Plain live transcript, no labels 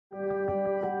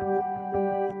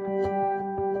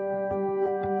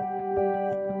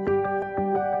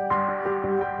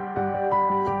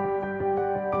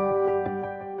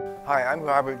I'm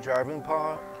Robert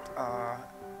Jarvenpa,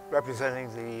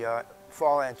 representing the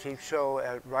Fall Antique Show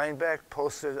at Rhinebeck,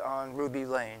 posted on Ruby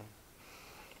Lane.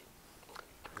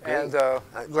 Great. And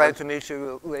glad to meet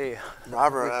you, Leigh.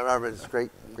 Robert, it's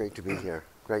great to be here.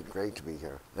 Great to be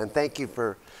here. And thank you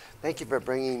for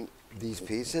bringing these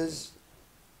pieces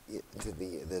to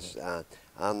this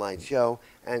online show.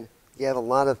 And you have a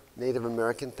lot of Native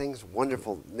American things,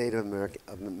 wonderful Native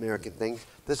American things.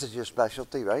 This is your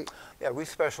specialty, right? Yeah, we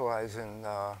specialize in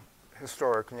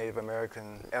historic Native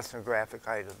American ethnographic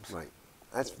items. Right.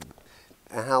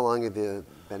 And how long have you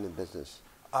been in business?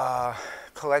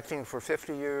 Collecting for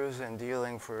 50 years and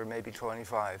dealing for maybe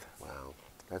 25. Wow,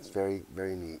 that's very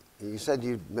neat. You said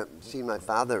you'd seen my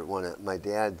father at my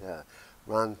dad,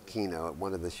 Leigh Keno, at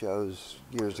one of the shows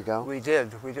years ago. We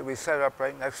did. We set up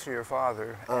right next to your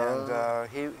father, and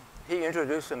he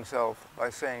introduced himself by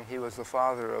saying he was the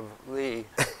father of Leigh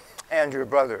and your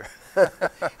brother.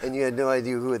 And you had no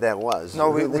idea who that was. No,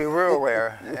 we were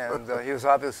aware, and he was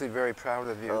obviously very proud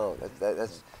of you. Oh,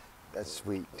 that's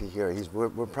sweet to hear.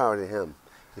 We're proud of him.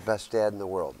 The best dad in the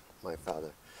world, my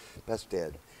father. Best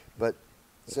dad. But,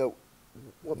 so,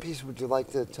 what piece would you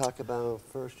like to talk about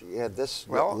first? You have this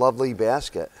lovely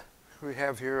basket. We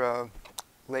have here a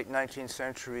late 19th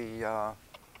century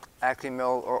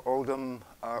Actimel or Odom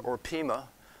or Pima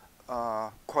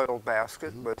coiled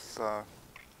basket with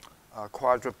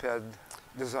quadruped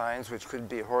designs, which could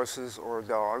be horses or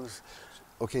dogs.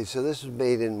 Okay, so this is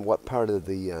made in what part of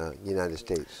the United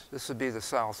States? This would be the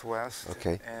Southwest.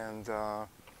 Okay. And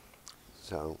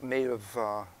made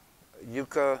of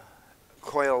yucca,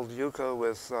 coiled yucca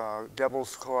with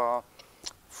devil's claw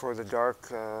for the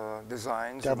dark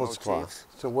designs. Devil's or claw. motifs.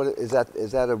 So what is that?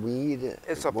 Is that a weed?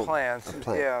 It's a plant. A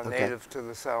plant. Yeah, okay. native to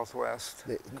the Southwest.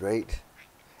 Great.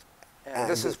 And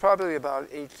this is probably about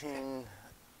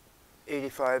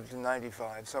 1885 to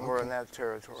 95, somewhere in that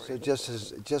territory. So just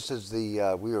as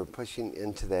the we were pushing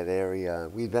into that area,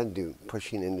 we've been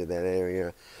pushing into that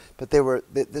area, but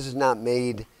this is not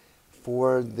made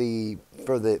for the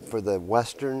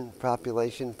Western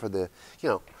population,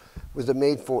 was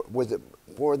it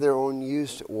for their own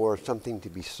use or something to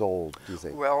be sold, do you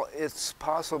think? Well, it's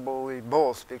possibly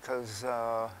both, because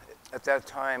at that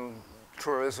time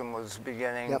tourism was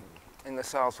beginning in the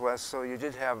Southwest, so you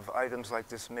did have items like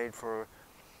this made for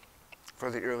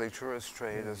the early tourist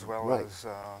trade as well as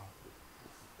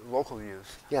local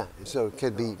use. Yeah, so it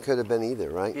could have been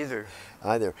either, right?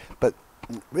 Either. But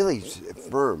really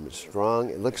firm, strong.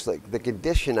 It looks like the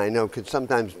condition, I know, could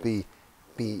sometimes be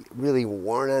really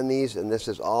worn on these, and this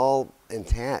is all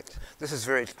intact. This is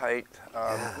very tight,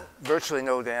 virtually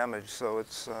no damage, so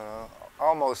it's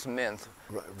almost mint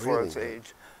for its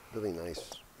age. Really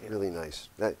nice, really nice.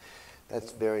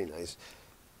 That's very nice.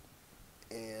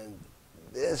 And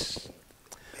this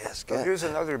basket. So here's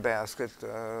another basket.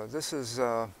 This is,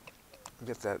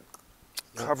 get that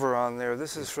cover on there.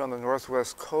 This is from the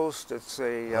Northwest Coast. It's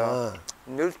a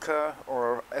Nootka,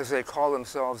 or as they call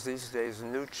themselves these days,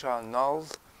 Nootka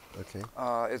Nulls. Okay.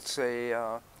 It's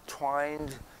a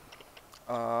twined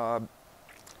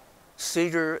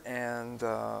cedar and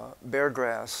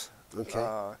beargrass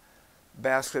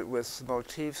basket with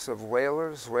motifs of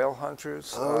whalers, whale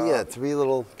hunters. Oh yeah, three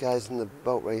little guys in the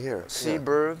boat right here.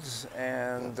 Seabirds,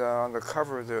 and on the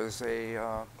cover there's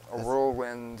a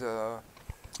whirlwind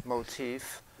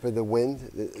motif. For the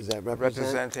wind, is that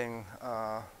representing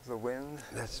the wind?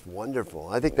 That's wonderful.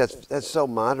 I think that's so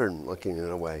modern looking in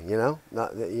a way.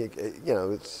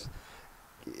 It's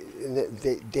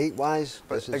date-wise.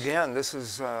 But again, this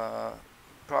is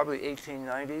probably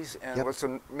 1890s, and what's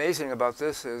amazing about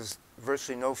this is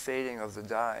virtually no fading of the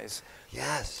dyes.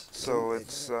 Yes. So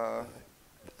it's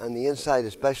on the inside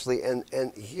especially, and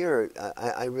here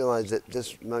I realize that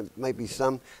this might be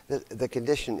the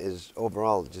condition is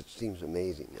overall just seems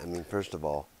amazing. I mean, first of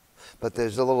all, but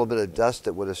there's a little bit of dust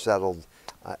that would have settled,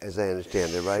 as I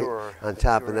understand it, right? Sure, on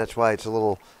top, and that's why it's a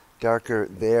little darker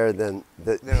there than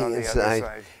the inside,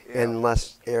 side, and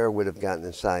less air would have gotten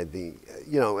inside the,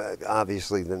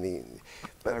 obviously than the.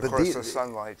 But of course the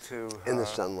sunlight too. In the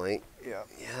sunlight. Yeah.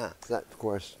 Yeah, that, of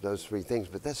course, those three things,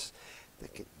 but the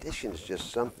condition is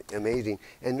just something amazing.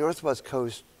 And Northwest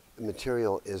Coast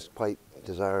material is quite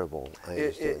desirable, I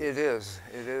understand. It is,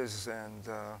 and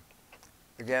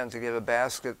again, to get a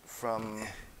basket from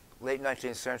late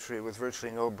 19th century with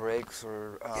virtually no breaks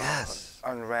or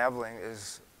unraveling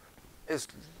is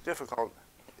difficult.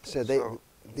 So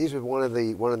these were one of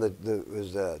the it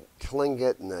was the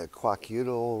Tlingit and the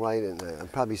Kwakiutl, right? And I'm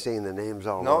probably saying the names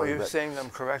all No, wrong. you're saying them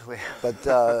correctly.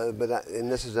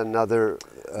 And this is another.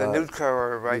 The Nootka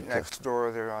are right Nootka. next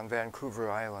door. They're on Vancouver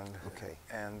Island. Okay.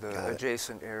 And Got it.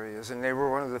 adjacent areas. And they were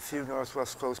one of the few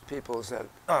Northwest Coast peoples that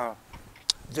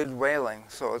did whaling.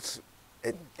 So it's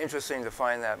interesting to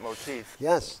find that motif.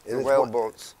 Yes. The whale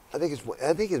boats. I think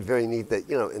it's very neat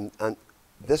that on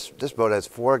this boat has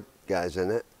 4 guys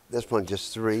in it. This one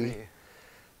just 3.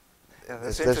 Yeah,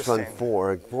 that's This one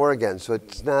interesting. 4 again. So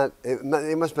it's not.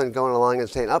 They must have been going along and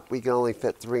saying, "Up, we can only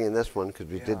fit 3 in this one because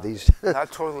we did these."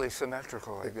 Not totally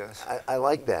symmetrical, I guess. I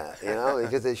like that,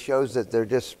 because it shows that they're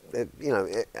just,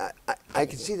 I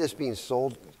can see this being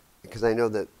sold because I know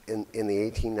that in the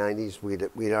 1890s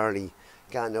we'd already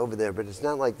gotten over there, but it's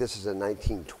not like this is a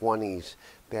 1920s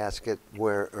basket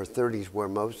or 30s where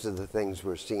most of the things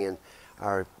we're seeing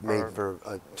are made for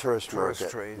a tourist market.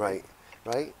 trade.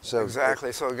 Right? So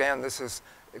exactly. So again, this is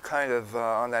kind of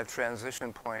on that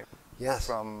transition point. Yes.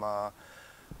 From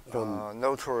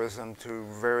no tourism to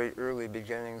very early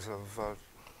beginnings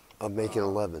of making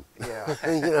 11. Yeah.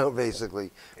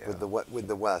 Basically with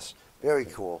the West. Very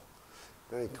cool.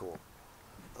 Very cool.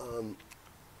 How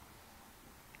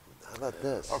about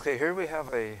this? Okay, here we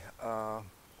have a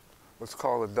what's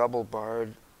called a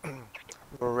double-barred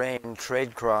Lorraine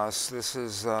trade cross. This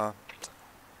is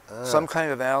some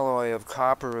kind of alloy of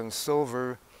copper and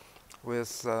silver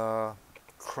with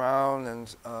crown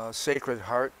and sacred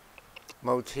heart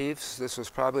motifs. This was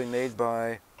probably made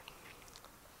by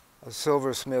a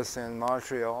silversmith in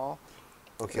Montreal.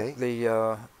 Okay.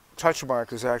 The touch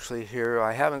mark is actually here.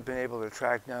 I haven't been able to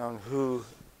track down who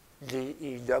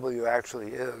DEW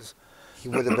actually is. He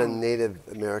would have been Native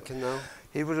American, though?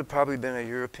 He would have probably been a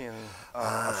European,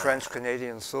 a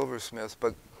French-Canadian silversmith,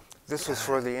 but this was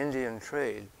for the Indian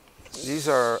trade. These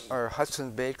are Hudson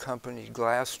Bay Company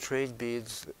glass trade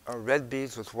beads, red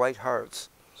beads with white hearts.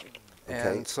 Okay.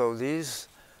 And so these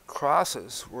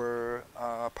crosses were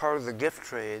part of the gift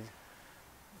trade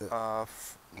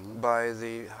by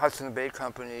the Hudson Bay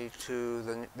Company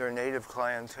to their native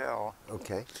clientele.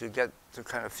 Okay. To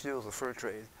kind of fuel the fur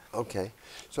trade. Okay.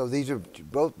 So these are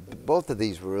both of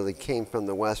these really came from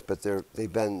the West, but they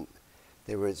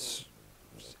were.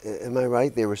 Am I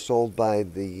right? They were sold by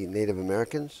the Native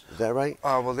Americans. Is that right?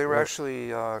 Well, they were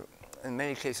actually, in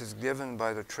many cases, given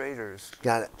by the traders.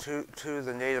 Got it. To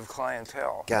the native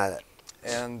clientele. Got it.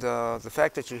 And the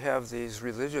fact that you have these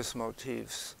religious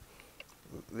motifs,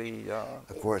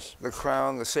 of course, the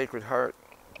crown, the Sacred Heart,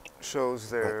 shows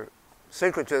their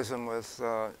syncretism with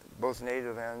both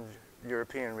native and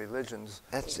European religions.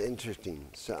 That's interesting.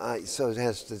 So it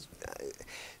has to.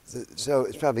 So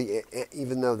it's probably,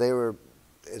 even though they were,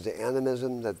 is it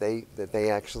animism that they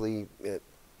actually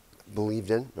believed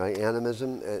in, right?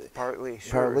 Animism. Partly,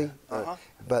 sure. Partly. Uh-huh.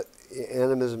 But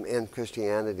animism and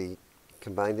Christianity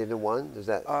combined into one. Is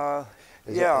that?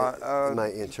 Yeah. Am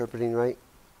I interpreting right?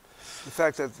 The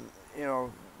fact that,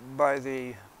 by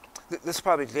this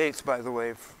probably dates, by the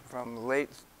way, from late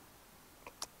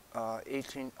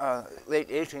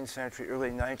 18th century, early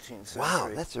 19th century.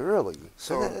 Wow, that's early.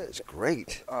 So that's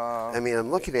great. I mean, I'm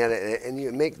looking at it, and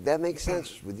that makes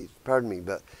sense with these. Pardon me,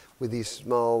 but with these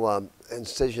small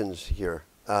incisions here,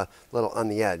 little on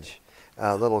the edge,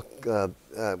 little.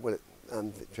 What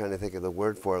I'm trying to think of the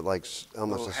word for it, like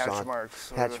almost a hatch sock.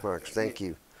 marks. Hatch marks. Thank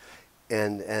you.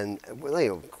 And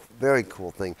well, very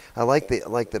cool thing. I like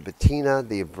the patina,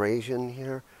 the abrasion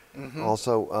here. Mm-hmm.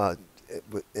 Also,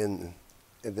 in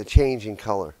the change in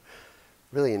color.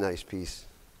 Really a nice piece.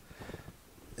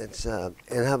 It's and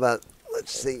how about,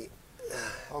 let's see.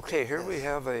 Okay, here we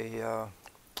have a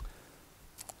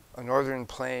Northern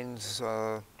Plains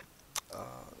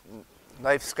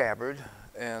knife scabbard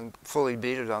and fully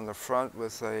beaded on the front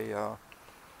with a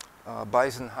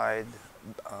bison hide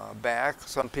back.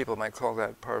 Some people might call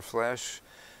that parfleche.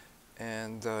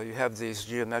 And you have these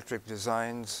geometric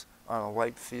designs on a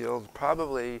white field,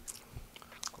 probably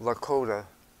Lakota,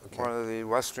 one of the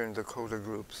Western Dakota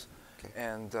groups. Okay.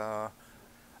 And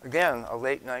again, a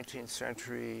late 19th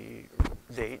century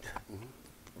date,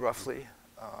 roughly,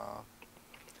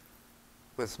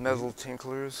 with metal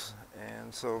tinklers,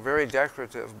 and so very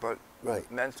decorative, but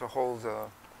meant to hold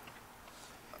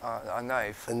a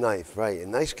knife. A knife, right, in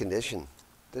nice condition.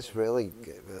 This really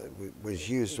was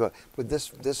used. Would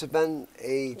this have been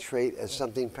a trait as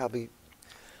something probably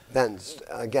then,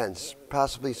 again,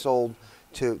 possibly sold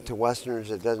to Westerners?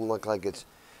 It doesn't look like it's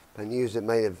been used. It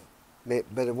might have,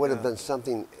 but it would have been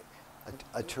something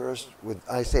a tourist would,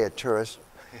 I say a tourist,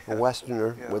 a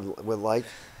Westerner would like.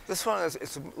 This one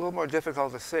it's a little more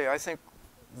difficult to say. I think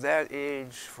that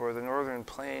age for the Northern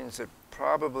Plains, it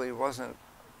probably wasn't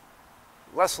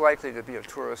less likely to be a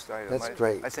tourist item. That's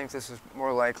great. I think this is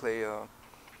more likely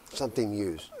Something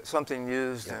used. something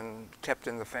used Yeah. and kept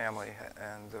in the family,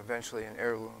 and eventually an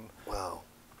heirloom. Wow.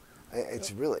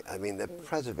 It's really, I mean, the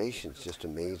preservation's just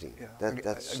amazing. Yeah.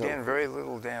 That's Again, so very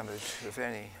little damage, if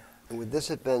any. And would this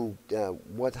have been,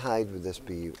 what hide would this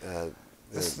be?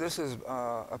 This is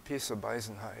a piece of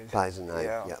bison hide. Bison hide,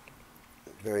 Yeah. yeah.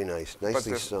 Very nice,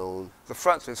 nicely the- sewn. The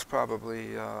front is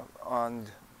probably on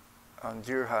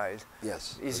deer hide.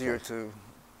 Yes. Easier okay. to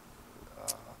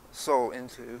sew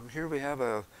into. Here we have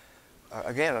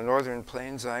again, a Northern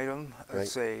Plains item. Right.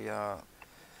 It's a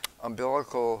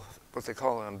umbilical, what they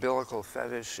call an umbilical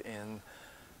fetish in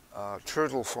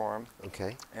turtle form.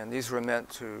 Okay. And these were meant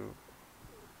to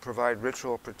provide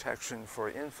ritual protection for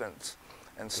infants.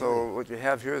 And so Really? what you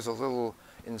have here is a little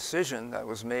incision that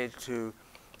was made to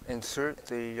insert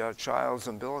the child's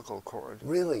umbilical cord.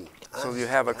 Really? So you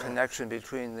have a connection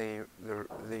between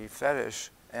the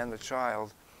fetish and the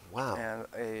child, Wow. and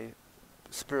a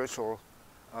spiritual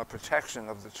protection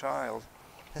of the child.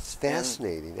 That's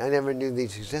fascinating. I never knew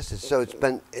these existed. So it's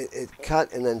been it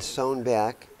cut and then sewn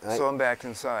back. Right? Sewn back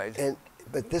inside.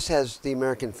 But this has the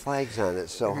American flags on it.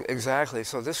 So Exactly.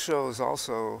 So this shows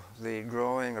also the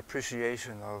growing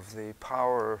appreciation of the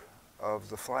power of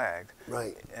the flag.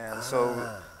 right. And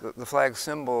so the flag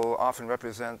symbol often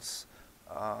represents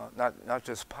not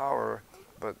just power,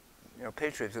 but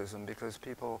patriotism, because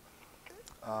people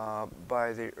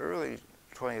by the early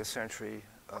 20th century,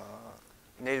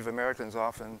 Native Americans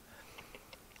often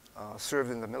served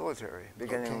in the military,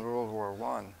 beginning in Okay. World War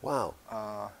I.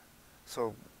 Wow.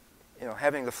 So,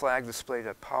 having the flag displayed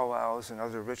at powwows and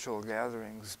other ritual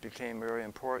gatherings became very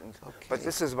important. But Okay.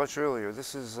 this is much earlier.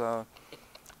 This is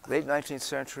late 19th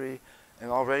century, and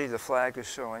already the flag is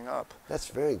showing up. That's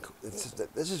very cool.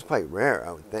 This is quite rare,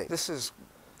 I would think. This is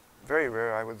very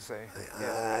rare, I would say.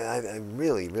 I'm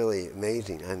really, really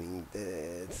amazing. I mean,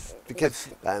 it's because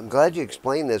I'm glad you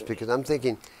explained this, because I'm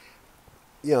thinking,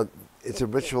 it's a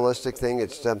ritualistic thing.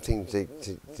 It's something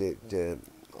to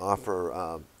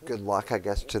offer good luck, I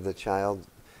guess, to the child.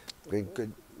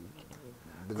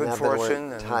 Good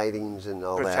fortune and tidings and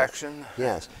all protection. that.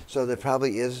 Yes. So there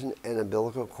probably is an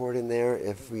umbilical cord in there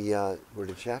if we were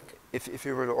to check. If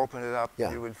you were to open it up,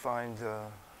 Yeah. you would find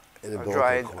An a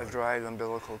umbilical cord. dried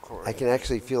umbilical cord. I can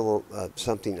actually feel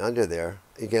something under there.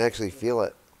 You can actually feel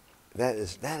it. That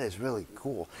is really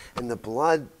cool. And the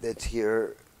blood that's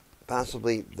here,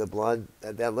 possibly the blood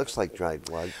that looks like dried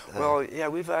blood. Well, yeah,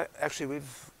 we've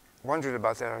wondered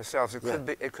about that ourselves. It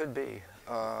Yeah. could be,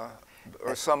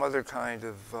 or some other kind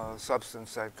of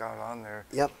substance that got on there.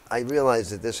 Yep, I realize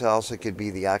that this also could be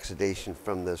the oxidation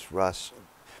from this rust,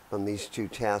 from these two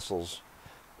tassels,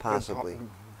 possibly.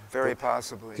 Very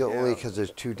possibly. Yeah, yeah. only because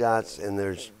there's two dots and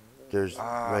there's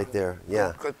right there.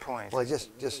 Yeah. Good point. Well,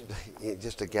 just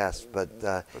a guess, but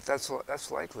But that's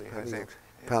likely, I think.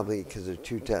 Yeah. probably because there's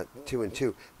two and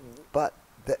two. But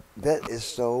that is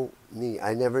so neat.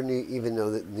 I never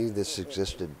knew this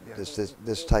existed. Yeah.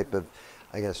 This type of,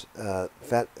 I guess,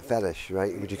 fetish,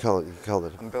 right? Would you call it? You call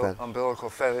it Umbilical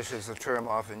fetish is a term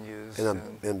often used.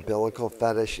 an umbilical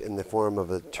fetish in the form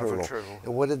of a turtle. turtle.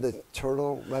 And what did the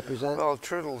turtle represent? Well,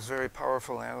 turtle's a very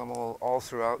powerful animal all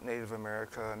throughout Native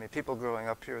America. I mean, people growing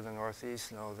up here in the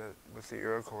Northeast know that with the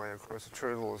Iroquois, of course, the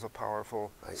turtle is a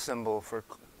powerful Right. symbol for,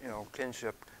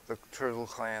 kinship, the turtle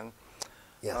clan.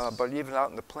 Yes. But even out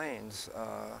in the plains,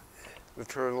 the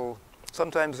turtle,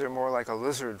 sometimes they're more like a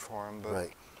lizard form, but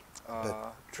Right.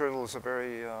 turtle is a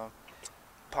very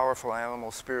powerful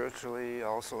animal spiritually,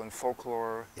 also in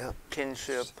folklore, Yep.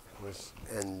 kinship.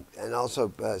 And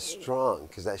also strong,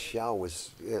 because that shell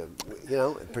was,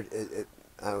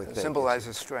 I would think.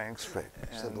 Symbolizes strength, Strength.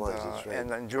 and, Symbolizes strength.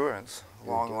 and endurance,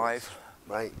 long Endurance.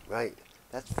 life. Right.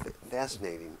 That's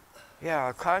fascinating. Yeah,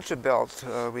 a concha belt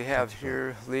we have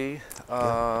here, Lee.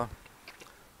 Yeah.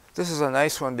 This is a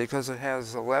nice one because it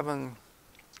has 11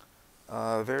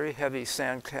 very heavy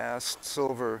sand-cast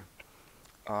silver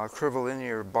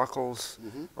curvilinear buckles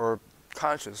or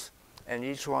conchas, and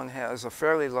each one has a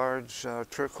fairly large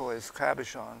turquoise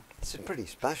cabochon. It's pretty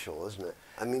special, isn't it?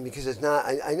 I mean, because it's not.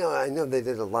 I know they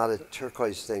did a lot of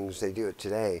turquoise things. They do it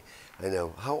today. I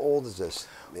know. How old is this?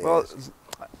 Well,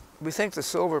 we think the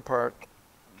silver part,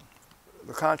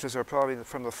 the conchas are probably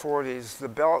from the 40s. The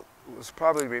belt was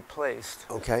probably replaced.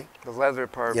 Okay. The leather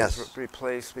part Yes. was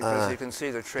replaced because you can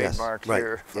see the trademark right.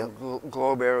 here from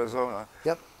Globe, Arizona.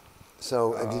 Yep.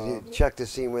 So did you check to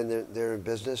see when they're in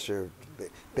business, or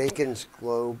Bacon's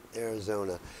Globe,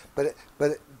 Arizona? But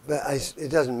it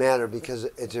doesn't matter because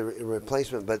it's a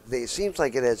replacement. But it seems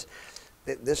like it has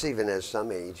this even has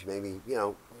some age, maybe,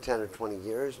 10 or 20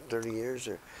 years, 30 years,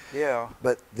 or. Yeah.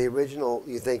 But the original,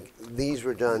 you think these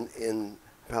were done in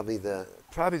probably the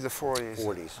Probably the 40s.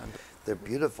 40s. They're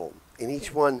beautiful, and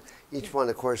each one,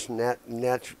 of course, in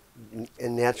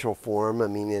natural form. I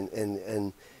mean,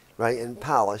 and right, and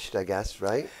polished, I guess,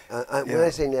 right? When I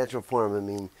say natural form, I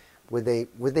mean, would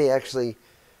they actually?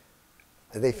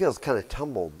 They feel kind of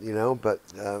tumbled, but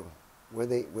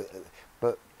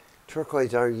but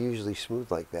turquoise are usually smooth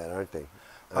like that, aren't they?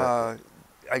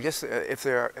 I guess if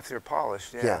they're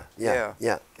polished, yeah.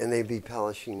 Yeah. And they'd be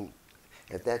polishing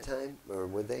at that time, or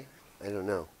would they? I don't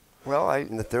know. Well,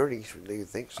 in the 30s, do you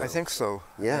think so? I think so.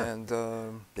 Yeah. And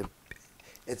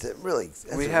it's a really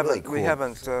we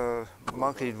haven't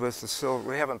monkeyed with the silver.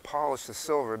 We haven't polished the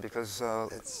silver because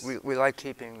we like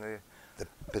keeping the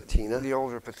patina, the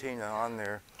older patina on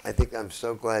there. I think I'm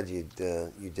so glad you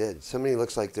did. Somebody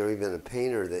looks like they're even a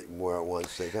painter that wore it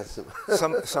once. They got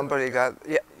somebody got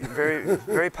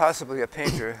very possibly a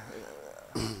painter.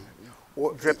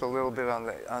 Dripped a little bit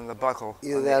on the buckle.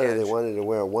 Either that, or they wanted to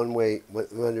wear a one-way.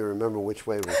 Wanted to remember which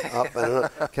way was up. I don't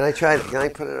know. Can I try it? Can I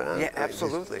put it on? Yeah,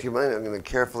 absolutely. Do you mind? I'm going to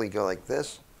carefully go like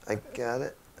this. I got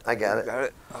it. Got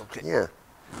it. Okay. Yeah.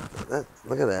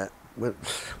 Look at that.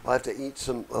 I'll have to eat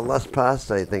some less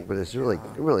pasta, I think, but it's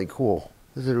really cool.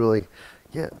 This is really,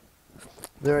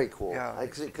 very cool. Yeah.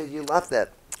 Because you left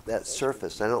that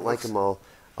surface. I don't like them all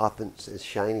often as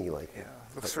shiny like. Yeah.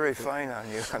 Looks very fine on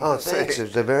you. Oh, thanks.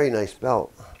 It's a very nice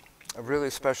belt. A really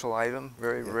special item,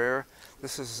 very rare.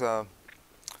 This is,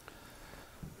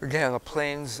 again, a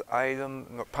plains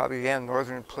item. Probably, again,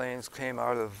 northern plains, came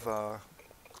out of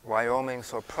Wyoming,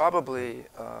 so probably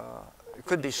it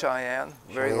could be Cheyenne,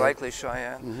 very likely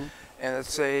Cheyenne. Mm-hmm. And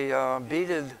it's a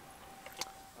beaded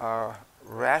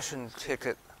ration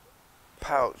ticket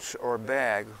pouch or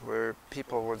bag where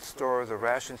people would store the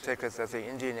ration tickets that the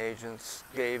Indian agents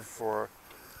gave for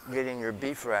getting your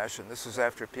beef ration. This was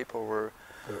after people were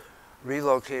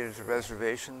relocated to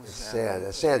reservations.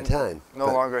 A sad time. No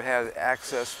longer had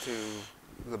access to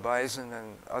the bison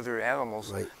and other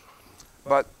animals. Right.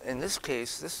 But in this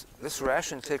case, this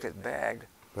ration ticket bag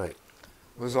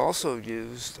was also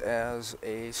used as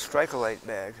a Strikolite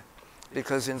bag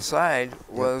because inside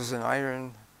was an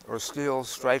iron or steel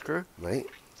striker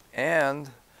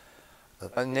and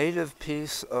a native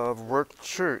piece of worked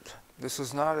chert. This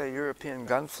is not a European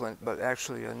gun flint, but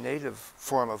actually a native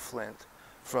form of flint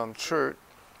from chert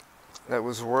that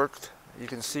was worked. You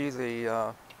can see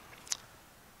the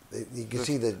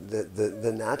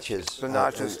notches. The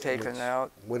notches taken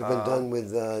out. Would have been done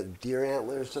with deer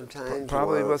antlers sometimes.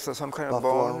 Probably with some kind of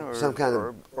bone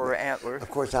or antler. Of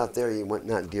course, out there you went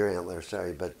not deer antler,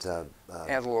 sorry, but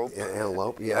antelope.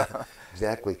 Antelope, yeah,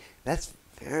 exactly. That's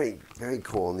very, very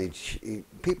cool. And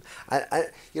people, I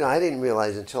didn't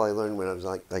realize until I learned when I was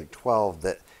like 12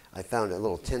 that I found a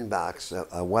little tin box,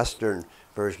 a Western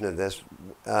version of this,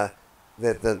 to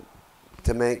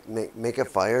make a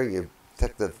fire. You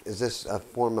took is this a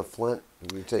form of flint?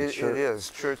 You said it is.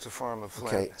 Chert's a form of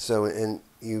flint. Okay, so and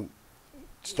you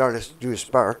do a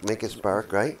spark, make a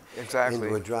spark, right? Exactly.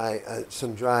 Into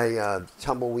some dry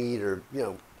tumbleweed or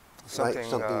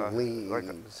something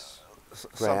leaves.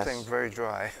 Grass, something very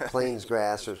dry. Plains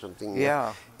grass or something.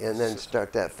 Yeah. And then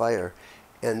start that fire.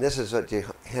 And this is what you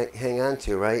hang on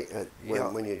to, right?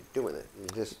 When you're doing it. You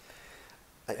just.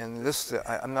 And this,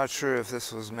 I'm not sure if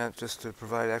this was meant just to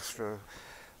provide extra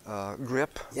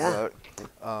grip. Yeah.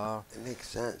 But, it makes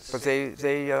sense. But they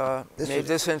made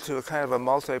this into a kind of a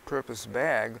multi-purpose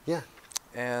bag. Yeah.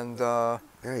 And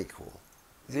very cool.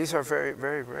 These are very,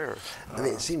 very rare. I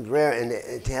mean, it seemed rare, and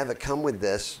to have it come with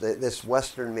this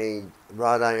Western-made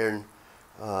wrought iron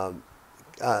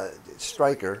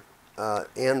striker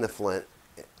and the flint,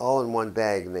 all in one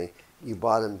bag, and you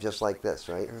bought them just like this,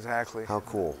 right? Exactly. How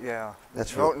cool. Yeah.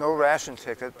 That's no ration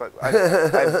ticket, but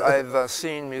I've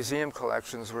seen museum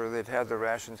collections where they've had the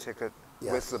ration ticket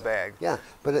with the bag. Yeah,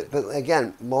 but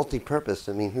again, multi-purpose.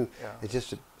 I mean, it's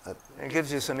just it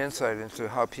gives you some insight into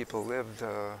how people lived.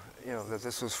 That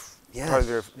this was part of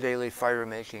their daily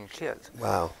fire-making kit.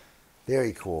 Wow,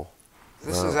 very cool.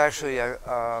 This is actually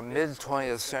a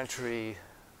mid-20th century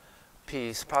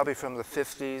piece, probably from the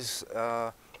 50s.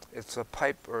 It's a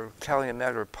pipe or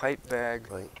calumet or pipe bag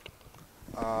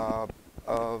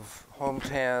of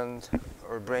home-tanned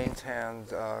or brain-tanned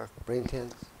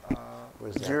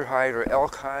deer hide or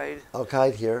elk hide. Elk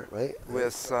hide here, right?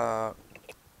 With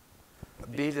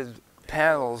beaded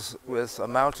panels with a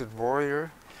mounted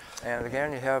warrior. And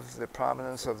again, you have the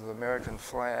prominence of the American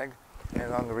flag.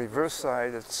 And on the reverse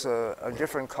side, it's a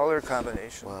different color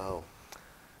combination. Wow.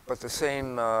 But the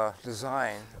same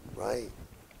design. Right.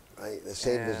 Right, the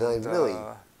same And, design,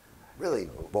 really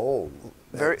bold.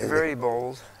 Very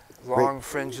bold. Long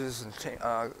fringes and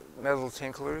metal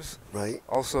tinklers. Right.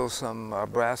 Also some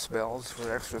brass bells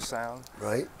for extra sound.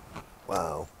 Right.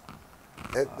 Wow.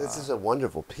 This is a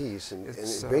wonderful piece and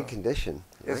in great condition.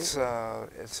 Right?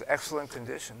 It's excellent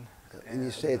condition. And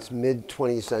you say it's mid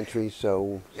 20th century,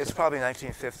 so it's probably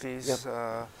 1950s.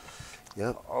 Yep.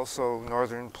 Yep. Also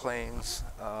Northern Plains.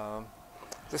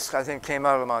 This I think came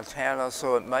out of Montana,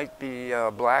 so it might be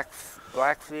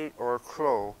Blackfeet or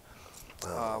Crow.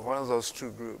 One of those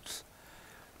two groups.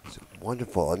 It's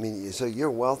wonderful. I mean, so your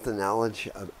wealth of knowledge,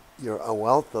 you're a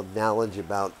wealth of knowledge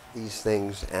about these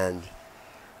things and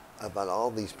about all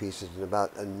these pieces and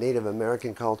about a Native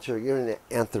American culture. You're an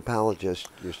anthropologist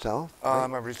yourself, right?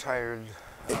 I'm a retired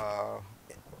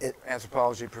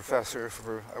anthropology professor.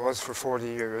 I was for 40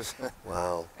 years.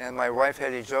 Wow. And my wife,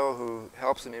 Hetty Jo, who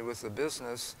helps me with the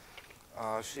business,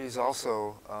 she's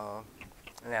also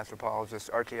an anthropologist,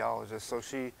 archaeologist. So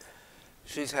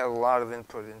she's had a lot of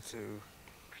input into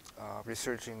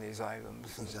researching these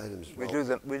items. We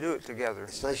do it together.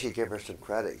 It's nice you give her some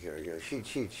credit here.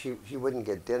 She wouldn't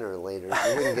get dinner later.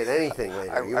 You wouldn't get anything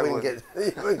later.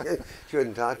 She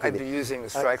wouldn't talk to me. I'd be using the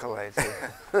Strike-A-Light.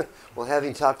 Well,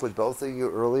 having talked with both of you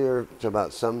earlier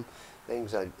about some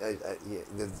things,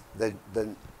 the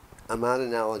amount of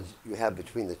knowledge you have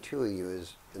between the two of you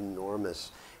is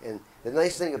enormous. And the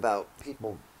nice thing about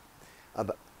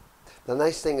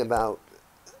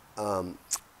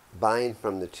buying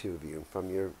from the two of you, from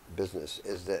your business,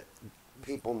 is that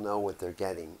people know what they're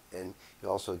getting, and you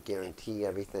also guarantee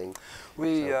everything.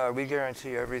 We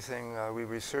guarantee everything. We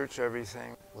research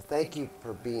everything. Well, thank you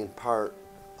for being part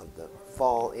of the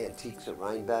Fall Antiques at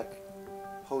Rhinebeck,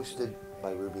 hosted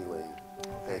by Ruby Lane.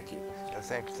 Thank you.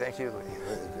 Thank you, Leigh.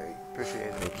 Really great. Appreciate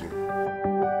it. Thank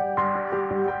you.